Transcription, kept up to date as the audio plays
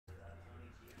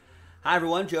Hi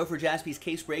everyone, Joe for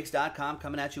JaspysCaseBreaks.com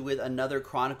coming at you with another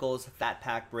Chronicles Fat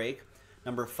Pack break,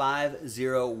 number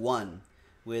 501,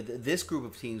 with this group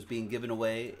of teams being given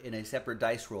away in a separate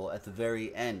dice roll at the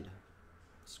very end.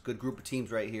 It's a good group of teams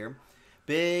right here.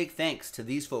 Big thanks to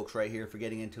these folks right here for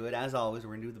getting into it. As always,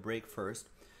 we're going to do the break first,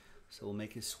 so we'll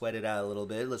make you sweat it out a little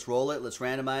bit. Let's roll it. Let's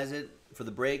randomize it. For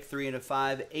the break, 3 and a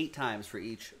 5, 8 times for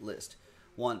each list.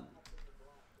 1,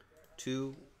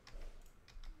 2,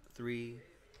 3,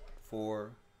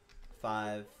 4,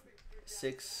 5,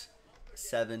 6,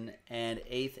 7, and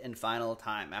 8th and final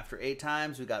time. After 8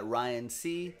 times, we got Ryan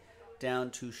C.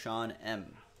 down to Sean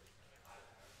M.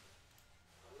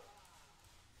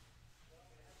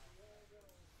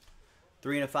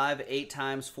 Three and a 5, 8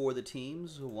 times for the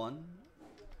teams. 1,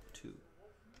 2.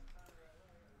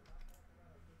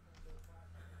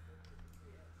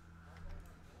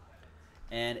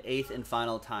 And 8th and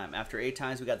final time. After 8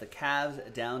 times, we got the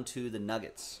Cavs down to the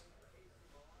Nuggets.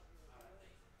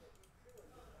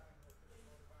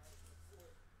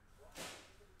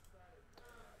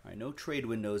 All right, no trade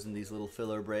windows in these little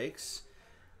filler breaks.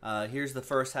 Here's the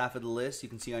first half of the list. You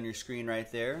can see on your screen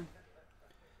right there.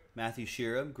 Matthew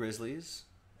Shearer, Grizzlies.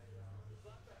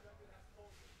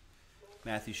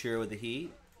 Matthew Shearer with the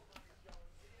Heat.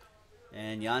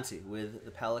 And Yancey with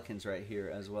the Pelicans right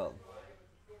here as well.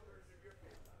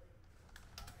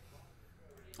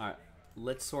 All right,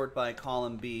 let's sort by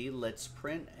column B. Let's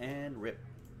print and rip.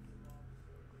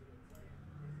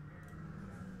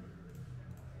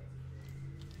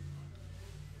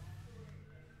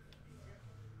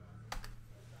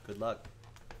 Good luck.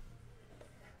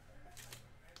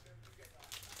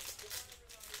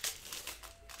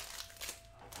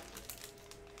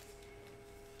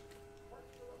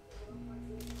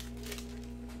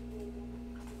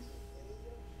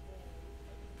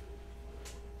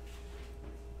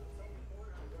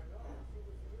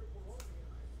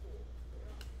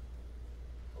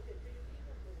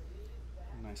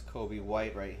 Nice Kobe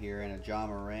White right here, and a Ja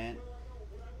Morant,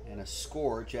 and a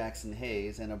score Jackson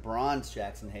Hayes, and a bronze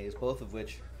Jackson Hayes, both of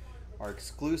which are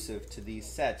exclusive to these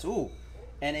sets. Ooh,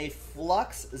 and a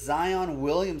Flux Zion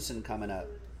Williamson coming up.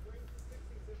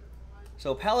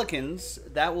 So Pelicans,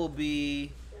 that will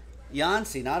be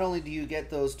Yancey. Not only do you get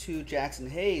those 2 Jackson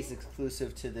Hayes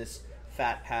exclusive to this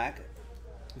fat pack,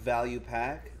 value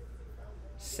pack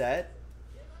set,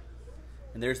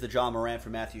 and there's the Ja Morant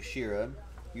for Matthew Shearer.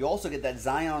 You also get that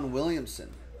Zion Williamson.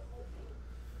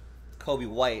 Kobe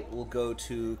White will go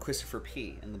to Christopher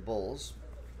P. and the Bulls.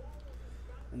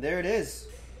 And there it is.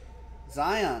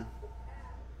 Zion.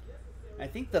 I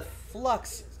think the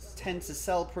Flux tends to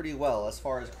sell pretty well as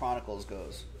far as Chronicles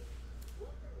goes.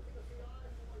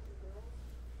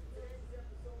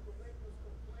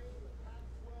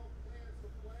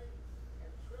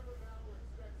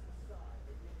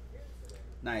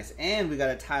 Nice. And we got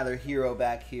a Tyler Hero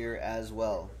back here as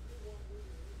well.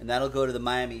 And that'll go to the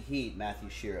Miami Heat, Matthew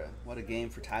Shearer. What a game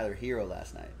for Tyler Hero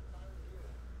last night.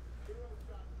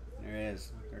 There it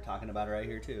is. They're talking about it right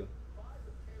here, too.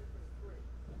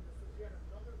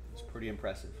 It's pretty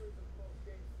impressive.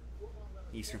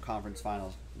 Eastern Conference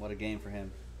Finals. What a game for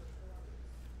him.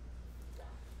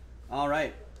 All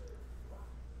right.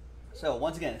 So,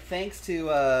 once again, thanks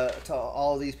to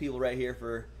all of these people right here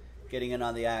for getting in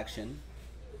on the action.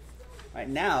 All right,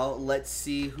 now let's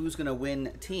see who's going to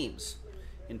win teams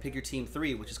in Pick Your Team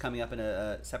 3, which is coming up in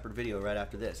a separate video right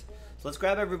after this. So let's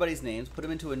grab everybody's names, put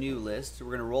them into a new list. So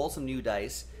we're going to roll some new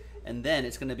dice, and then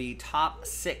it's going to be top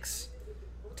 6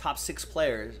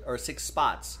 players, or 6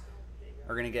 spots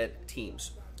are going to get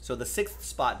teams. So the 6th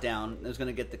spot down is going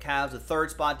to get the Cavs, the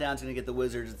 3rd spot down is going to get the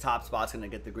Wizards, the top spot's going to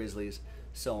get the Grizzlies,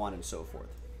 so on and so forth.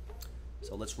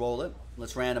 So let's roll it.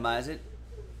 Let's randomize it.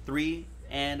 3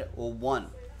 and 1.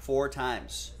 4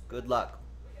 times. Good luck.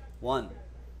 1,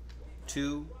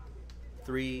 2,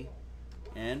 3,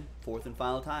 and 4th and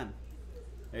final time.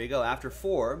 There you go. After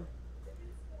 4,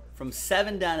 from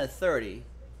 7 down to 30.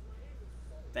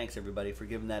 Thanks everybody for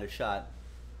giving that a shot.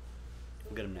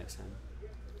 We'll get them next time.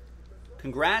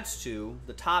 Congrats to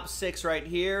the top 6 right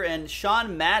here, and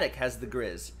Sean Maddock has the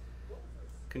Grizz.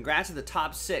 Congrats to the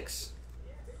top 6.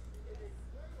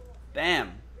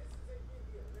 Bam.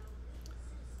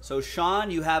 So,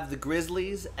 Sean, you have the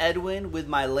Grizzlies, Edwin with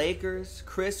my Lakers,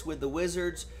 Chris with the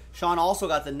Wizards. Sean also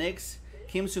got the Knicks,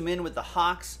 Kim Soo-min with the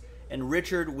Hawks, and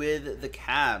Richard with the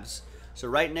Cavs. So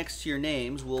right next to your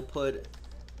names, we'll put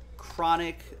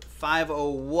Chronic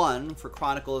 501 for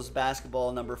Chronicles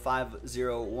basketball number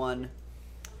 501.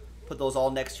 Put those all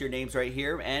next to your names right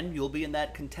here, and you'll be in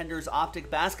that Contenders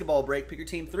Optic basketball break. Pick your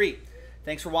team 3.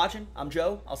 Thanks for watching. I'm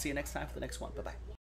Joe. I'll see you next time for the next one. Bye-bye.